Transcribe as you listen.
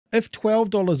if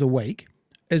 $12 a week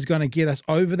is going to get us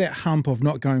over that hump of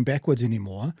not going backwards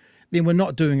anymore, then we're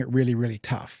not doing it really, really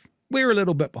tough. We're a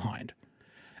little bit behind.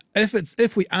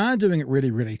 If we are doing it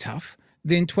really, really tough,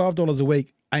 then $12 a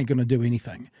week ain't going to do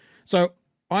anything. So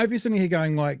I've been sitting here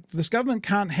going like, this government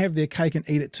can't have their cake and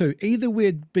eat it too. Either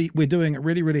we're doing it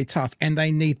really, really tough and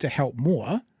they need to help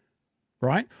more,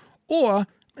 right? Or,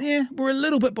 yeah, we're a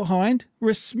little bit behind, we're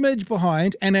a smidge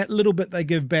behind, and that little bit they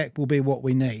give back will be what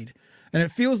we need. And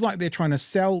it feels like they're trying to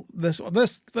sell this,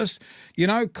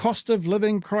 cost of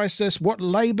living crisis, what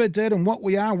Labor did and what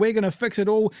we are, we're going to fix it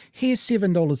all. Here's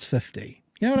 $7.50.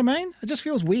 You know what I mean? It just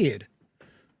feels weird.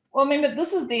 Well, I mean, but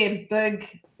this is their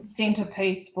big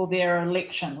centerpiece for their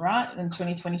election, right, in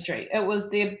 2023. It was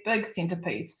their big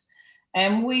centerpiece.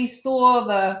 And we saw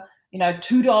the,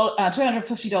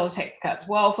 $250 tax cuts.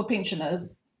 Well, for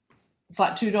pensioners, it's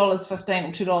like $2.15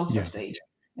 or $2.50.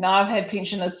 Yeah. I've had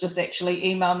pensioners just actually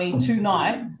email me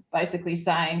tonight, basically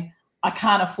saying, I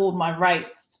can't afford my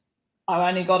rates. I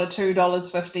only got a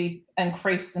 $2.50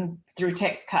 increase through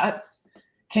tax cuts.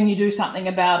 Can you do something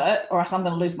about it, or else I'm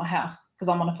going to lose my house because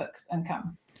I'm on a fixed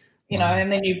income?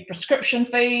 And then your prescription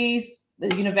fees,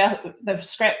 they've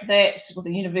scrapped that with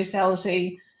the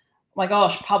universality. My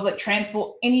gosh, public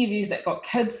transport. Any of you that got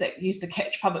kids that used to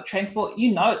catch public transport,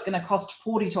 it's going to cost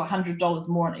 $40 to $100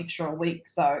 more an extra a week.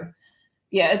 So,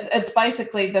 yeah, it's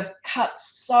basically they've cut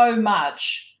so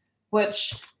much,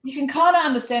 which you can kind of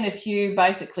understand if you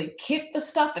basically kept the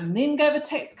stuff and then gave a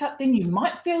tax cut, then you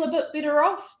might feel a bit better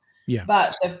off. Yeah.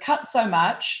 But they've cut so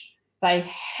much, they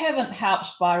haven't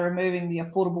helped by removing the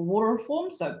affordable water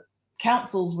reform. So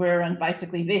councils were in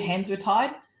basically their hands were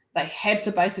tied. They had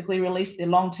to basically release their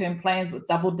long-term plans with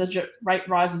double-digit rate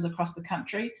rises across the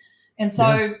country. And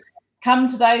so come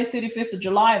today, 31st of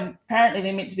July, apparently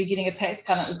they're meant to be getting a tax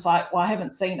cut. And it's like, well, I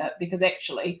haven't seen it because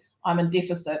actually I'm in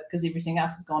deficit because everything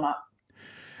else has gone up.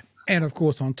 And of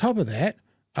course, on top of that,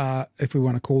 if we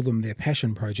want to call them their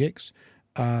passion projects,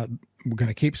 we're going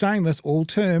to keep saying this all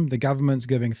term, the government's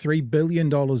giving $3 billion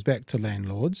back to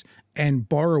landlords and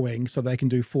borrowing so they can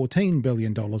do $14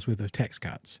 billion worth of tax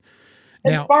cuts.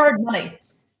 It's borrowed money.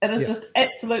 It is just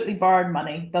absolutely borrowed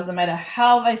money. Doesn't matter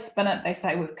how they spin it. They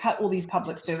say we've cut all these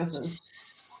public services.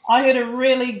 I heard a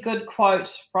really good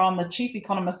quote from the chief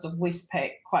economist of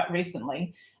Westpac quite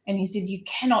recently, and he said, you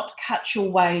cannot cut your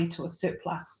way to a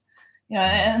surplus.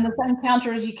 And the same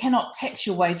counter is you cannot tax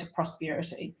your way to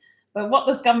prosperity. But what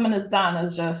this government has done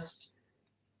is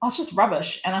it's just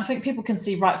rubbish. And I think people can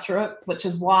see right through it, which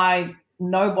is why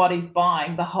nobody's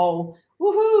buying the whole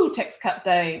woohoo tax cut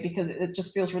day, because it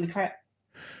just feels really crap.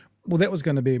 Well, that was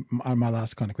going to be my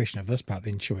last kind of question of this part.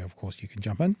 Then, Chewie, of course, you can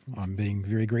jump in. I'm being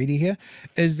very greedy here.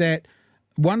 Is that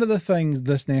one of the things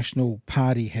this National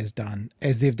Party has done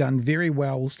is they've done very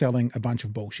well selling a bunch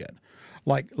of bullshit,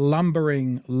 like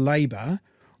lumbering Labor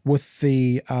with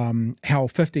the how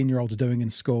 15-year-olds are doing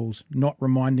in schools, not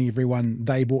reminding everyone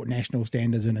they brought national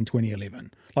standards in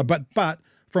 2011. But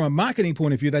from a marketing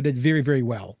point of view, they did very, very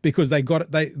well because they got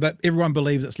it. That everyone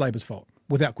believes it's Labor's fault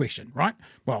without question, right?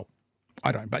 Well,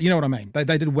 I don't, but you know what I mean. They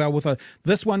did well with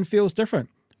this one feels different.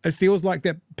 It feels like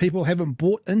that people haven't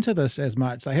bought into this as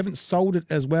much. They haven't sold it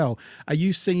as well. Do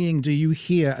you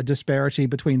hear a disparity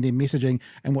between their messaging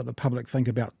and what the public think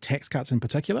about tax cuts in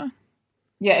particular?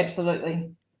 Yeah,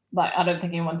 absolutely. Like, I don't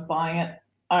think anyone's buying it.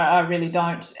 I really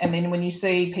don't. And then when you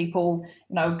see people,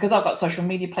 because I've got social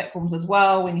media platforms as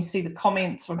well, when you see the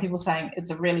comments from people saying it's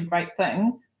a really great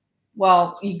thing,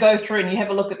 well, you go through and you have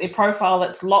a look at their profile,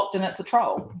 it's locked and it's a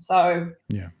troll. So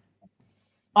yeah,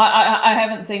 I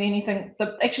haven't seen anything.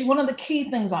 Actually, one of the key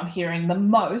things I'm hearing the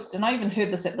most, and I even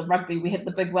heard this at the rugby, we had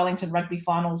the big Wellington rugby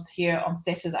finals here on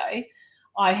Saturday.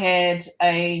 I had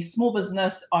a small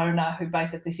business owner who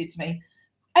basically said to me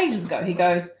ages ago, he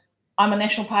goes, I'm a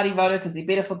National Party voter because they're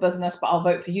better for business, but I'll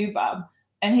vote for you, bub.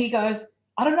 And he goes,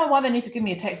 I don't know why they need to give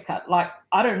me a tax cut. Like,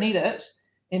 I don't need it.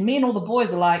 And me and all the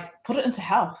boys are like, put it into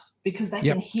health because they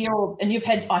can hear and you've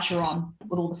had Usher on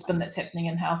with all the spin that's happening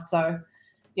in health. So,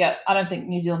 yeah, I don't think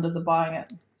New Zealanders are buying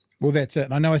it. Well, that's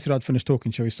it. I know I said I'd finish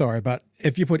talking, Chewie, sorry, but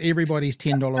if you put everybody's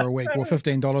 $10 a week or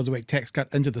 $15 a week tax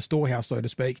cut into the storehouse, so to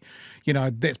speak,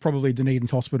 that's probably Dunedin's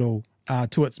hospital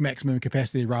to its maximum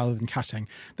capacity rather than cutting.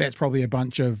 That's probably a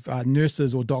bunch of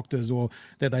nurses or doctors or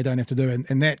that they don't have to do.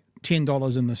 And that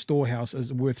 $10 in the storehouse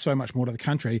is worth so much more to the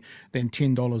country than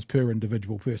 $10 per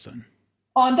individual person.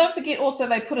 Oh, and don't forget also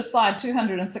they put aside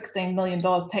 $216 million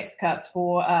tax cuts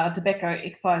for tobacco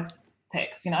excise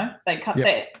tax, they cut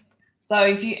that. So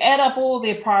if you add up all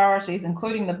their priorities,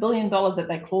 including the $1 billion that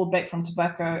they clawed back from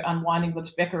tobacco, unwinding the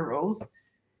tobacco rules,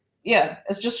 yeah,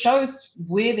 it just shows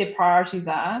where their priorities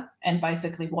are and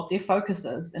basically what their focus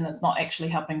is, and it's not actually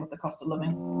helping with the cost of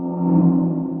living.